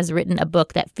Rooney has written a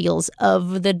book that feels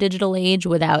of the digital age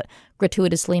without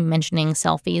gratuitously mentioning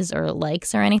selfies or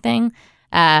likes or anything.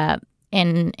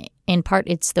 In part,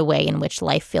 it's the way in which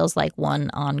life feels like one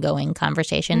ongoing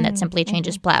conversation that simply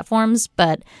changes platforms.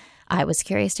 But I was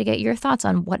curious to get your thoughts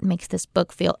on what makes this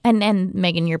book feel. And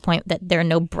Megan, your point that there are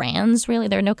no brands, really.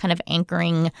 There are no kind of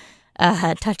anchoring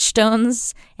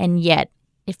touchstones. And yet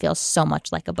it feels so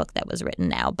much like a book that was written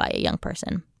now by a young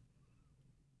person.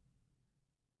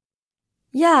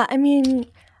 Yeah, I mean,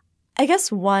 I guess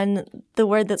the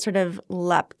word that sort of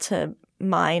leapt to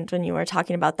mind when you were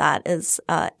talking about that is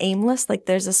aimless. Like,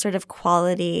 there's a sort of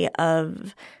quality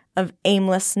of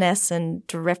aimlessness and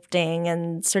drifting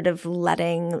and sort of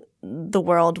letting the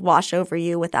world wash over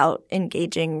you without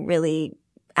engaging really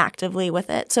actively with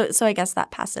it. So I guess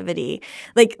that passivity,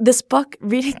 like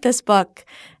reading this book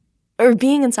or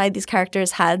being inside these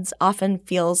characters' heads often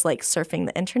feels like surfing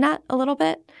the internet a little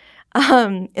bit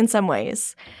in some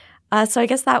ways. So I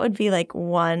guess that would be like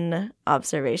one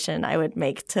observation I would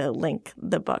make to link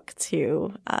the book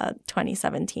to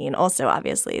 2017. Also,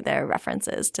 obviously, there are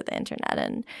references to the internet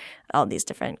and all these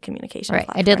different communication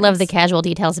platforms. I did love the casual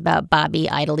details about Bobby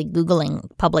idly Googling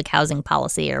public housing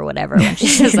policy or whatever when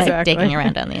she's just like digging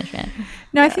around on the internet.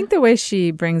 No, I think the way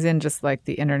she brings in just like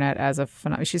the internet as a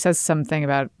phenomenon, she says something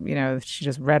about, she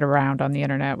just read around on the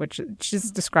internet, which she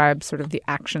just describes sort of the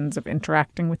actions of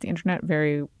interacting with the internet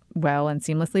very well and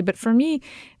seamlessly. But for me,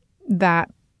 that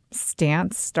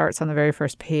stance starts on the very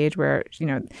first page where,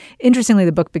 interestingly,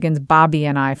 the book begins, Bobby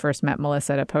and I first met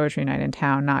Melissa at a poetry night in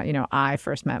town, not, I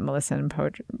first met Melissa in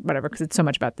poetry, whatever, because it's so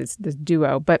much about this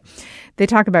duo. But they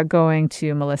talk about going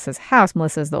to Melissa's house.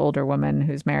 Melissa's the older woman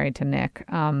who's married to Nick,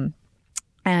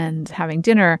 and having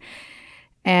dinner.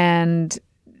 And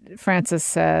Frances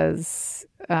says,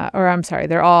 they're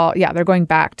going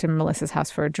back to Melissa's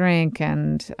house for a drink,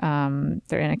 and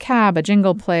they're in a cab, a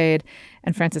jingle played,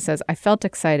 and Frances says, I felt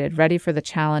excited, ready for the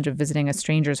challenge of visiting a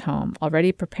stranger's home,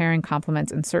 already preparing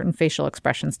compliments and certain facial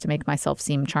expressions to make myself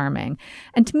seem charming.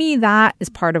 And to me, that is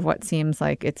part of what seems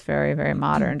like it's very, very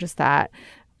modern, just that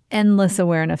endless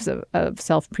awareness of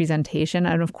self-presentation.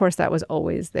 And of course, that was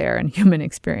always there in human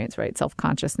experience, right?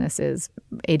 Self-consciousness is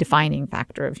a defining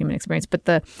factor of human experience. But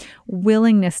the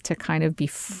willingness to kind of be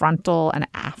frontal and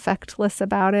affectless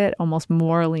about it, almost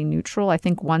morally neutral. I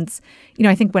think when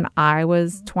I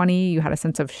was 20, you had a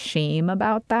sense of shame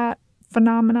about that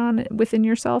phenomenon within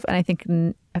yourself. And I think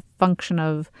a function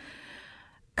of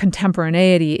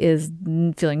contemporaneity is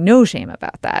feeling no shame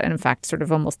about that. And in fact, sort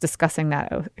of almost discussing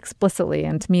that explicitly.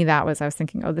 And to me, I was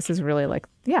thinking, this is really like,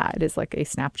 it is like a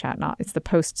Snapchat novel. It's the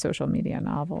post-social media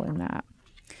novel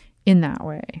in that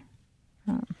way.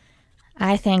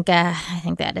 I think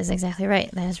that is exactly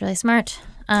right. That is really smart.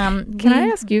 Can I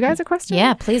ask you guys a question?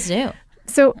 Yeah, please do.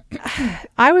 So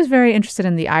I was very interested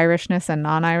in the Irishness and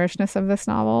non-Irishness of this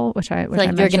novel, which I feel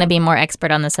like you're going to be more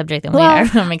expert on the subject than we are.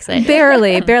 I'm excited.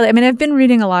 Barely. I mean, I've been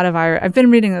reading a lot of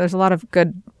there's a lot of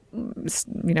good,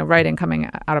 writing coming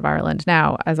out of Ireland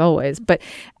now, as always. But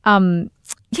to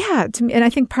me, and I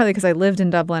think partly because I lived in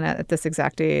Dublin at this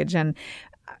exact age, and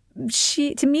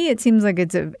to me, it seems like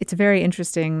it's a very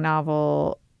interesting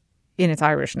novel in its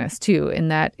Irishness too, in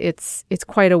that it's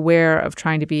quite aware of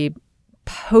trying to be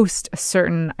post a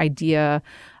certain idea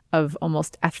of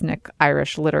almost ethnic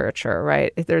Irish literature,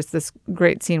 right? There's this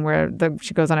great scene where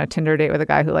she goes on a Tinder date with a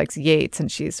guy who likes Yeats,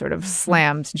 and she's sort of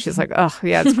slammed, and she's like, oh,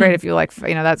 yeah, it's great if you like,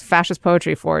 that's fascist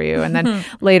poetry for you. And then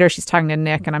later she's talking to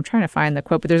Nick, and I'm trying to find the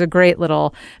quote, but there's a great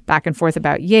little back and forth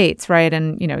about Yeats, right?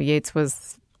 And, Yeats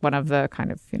was one of the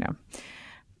kind of,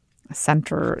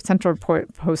 central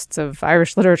posts of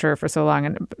Irish literature for so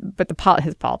long, but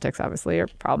his politics obviously are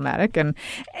problematic, and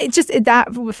that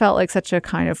felt like such a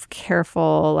kind of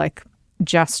careful like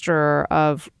gesture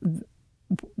of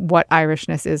what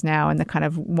Irishness is now, and the kind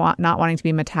of not wanting to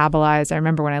be metabolized. I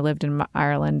remember when I lived in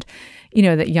Ireland,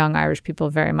 that young Irish people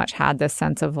very much had this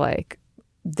sense of like,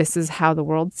 this is how the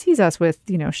world sees us, with,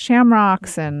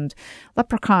 shamrocks and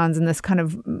leprechauns, and this kind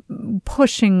of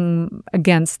pushing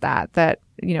against that,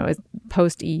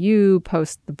 post EU,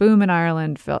 post the boom in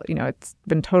Ireland, felt, it's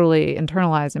been totally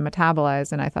internalized and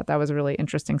metabolized. And I thought that was a really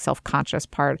interesting self-conscious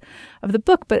part of the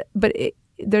book. But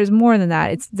there's more than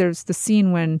that. There's the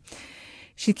scene when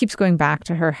she keeps going back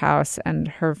to her house, and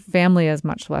her family is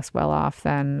much less well off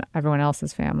than everyone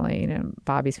else's family,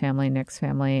 Bobby's family, Nick's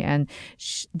family. And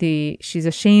she's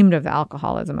ashamed of the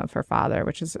alcoholism of her father,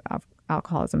 which is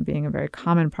alcoholism being a very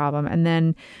common problem. And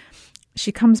then she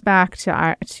comes back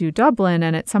to Dublin,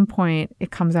 and at some point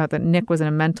it comes out that Nick was in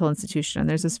a mental institution. And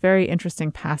there's this very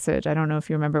interesting passage, I don't know if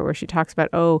you remember, where she talks about,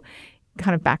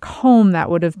 kind of back home, that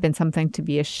would have been something to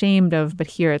be ashamed of, but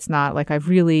here it's not. Like, I've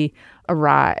really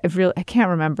arrived. I can't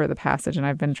remember the passage, and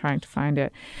I've been trying to find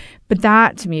it. But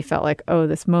that to me felt like,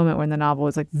 this moment when the novel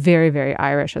was like very, very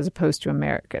Irish as opposed to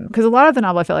American. Because a lot of the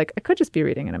novel, I felt like I could just be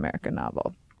reading an American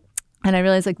novel. And I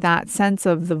realized like that sense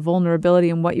of the vulnerability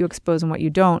and what you expose and what you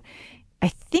don't, I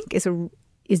think is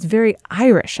very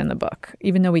Irish in the book,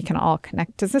 even though we can all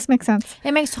connect. Does this make sense?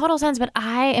 It makes total sense, but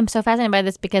I am so fascinated by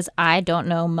this because I don't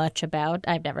know much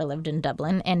I've never lived in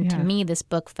Dublin, and to me this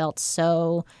book felt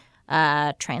so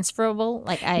transferable.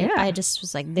 Like I just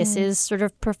was like, this is sort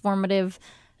of performative,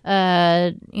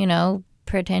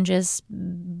 pretentious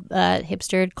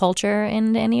hipster culture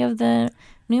in any of the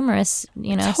numerous,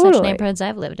 such neighborhoods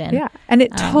I've lived in. Yeah, and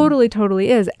it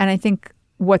totally is. And I think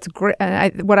what's great,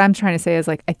 what I'm trying to say is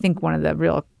like, I think one of the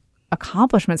real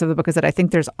accomplishments of the book is that I think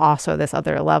there's also this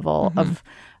other level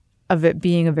of it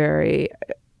being a very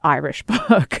Irish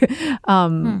book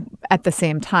at the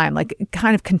same time, like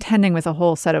kind of contending with a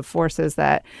whole set of forces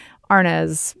that aren't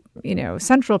as,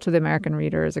 central to the American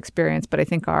reader's experience, but I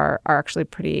think are actually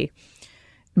pretty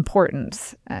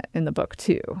important in the book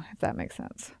too, if that makes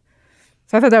sense.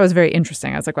 So I thought that was very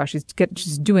interesting. I was like, wow, she's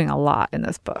doing a lot in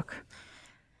this book.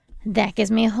 That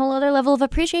gives me a whole other level of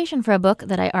appreciation for a book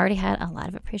that I already had a lot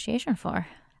of appreciation for.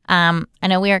 I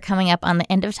know we are coming up on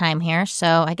the end of time here,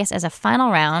 so I guess as a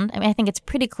final round, I think it's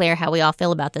pretty clear how we all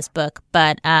feel about this book,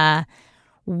 but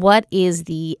what is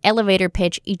the elevator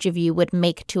pitch each of you would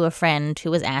make to a friend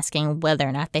who was asking whether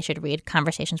or not they should read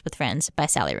Conversations with Friends by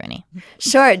Sally Rooney?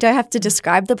 Sure. Do I have to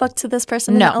describe the book to this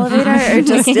person No. in the elevator? Or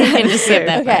just, just skip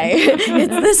that okay. It's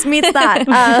this meets that.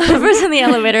 The person in the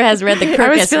elevator has read the Crocus I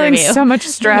was feeling review. so much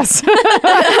stress.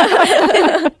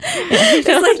 It's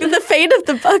like the fate of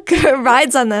the book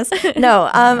rides on this. No,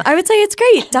 I would say it's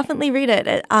great. Definitely read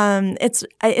it.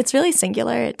 It's really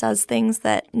singular. It does things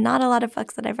that not a lot of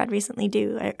books that I've read recently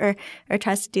do, or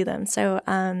tries to do them. So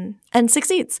and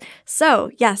succeeds.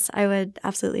 So yes, I would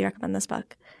absolutely recommend this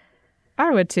book.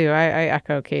 I would too. I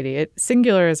echo Katie.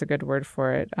 Singular is a good word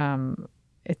for it.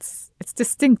 It's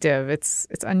distinctive. It's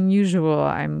unusual.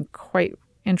 I'm quite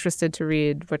interested to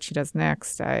read what she does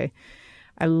next. I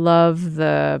love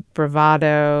the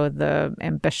bravado, the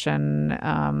ambition,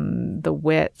 the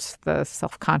wit, the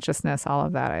self-consciousness, all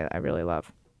of that I really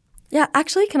love. Yeah,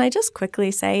 actually, can I just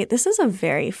quickly say this is a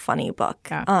very funny book.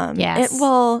 Yeah. Yes.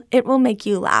 It will make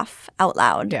you laugh out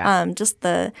loud. Yeah. Just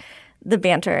the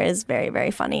banter is very,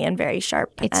 very funny and very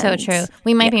sharp. It's so and, true.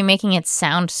 We might be making it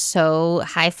sound so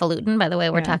highfalutin by the way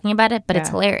we're talking about it, but it's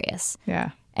hilarious.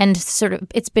 Yeah. And sort of,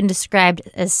 it's been described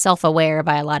as self-aware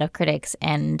by a lot of critics,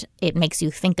 and it makes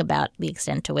you think about the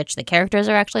extent to which the characters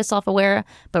are actually self-aware.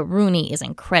 But Rooney is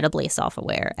incredibly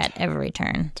self-aware at every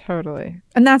turn. Totally.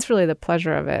 And that's really the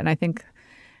pleasure of it. And I think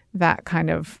that kind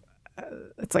of,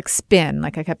 it's like spin.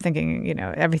 Like I kept thinking,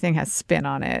 everything has spin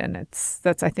on it. And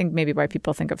that's I think maybe why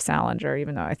people think of Salinger,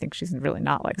 even though I think she's really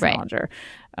not like Salinger.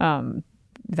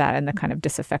 That and the kind of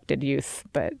disaffected youth.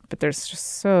 But there's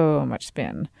just so much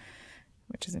spin,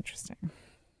 which is interesting.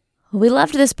 We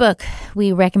loved this book.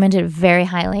 We recommend it very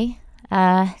highly.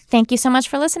 Thank you so much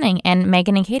for listening. And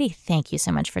Megan and Katie, thank you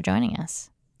so much for joining us.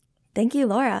 Thank you,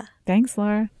 Laura. Thanks,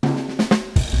 Laura.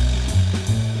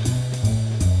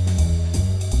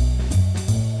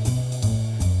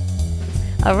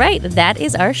 All right, that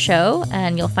is our show,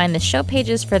 and you'll find the show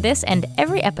pages for this and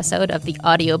every episode of the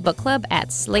Audio Book Club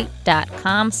at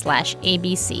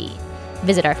slate.com/ABC.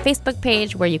 Visit our Facebook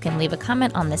page where you can leave a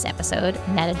comment on this episode,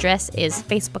 and that address is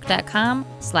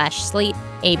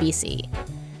facebook.com/slateabc.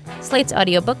 Slate's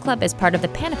Audio Book Club is part of the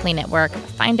Panoply Network.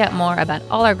 Find out more about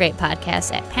all our great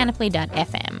podcasts at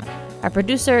panoply.fm. Our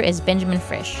producer is Benjamin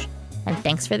Frisch. And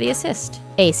thanks for the assist,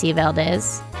 AC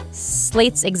Valdez.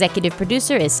 Slate's executive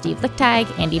producer is Steve Lichtag.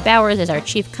 Andy Bowers is our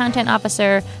chief content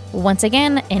officer. Once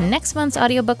again, in next month's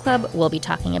Audio Book Club, we'll be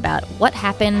talking about What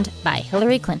Happened by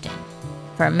Hillary Clinton.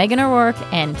 For Megan O'Rourke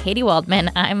and Katie Waldman,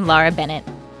 I'm Laura Bennett.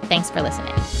 Thanks for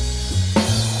listening.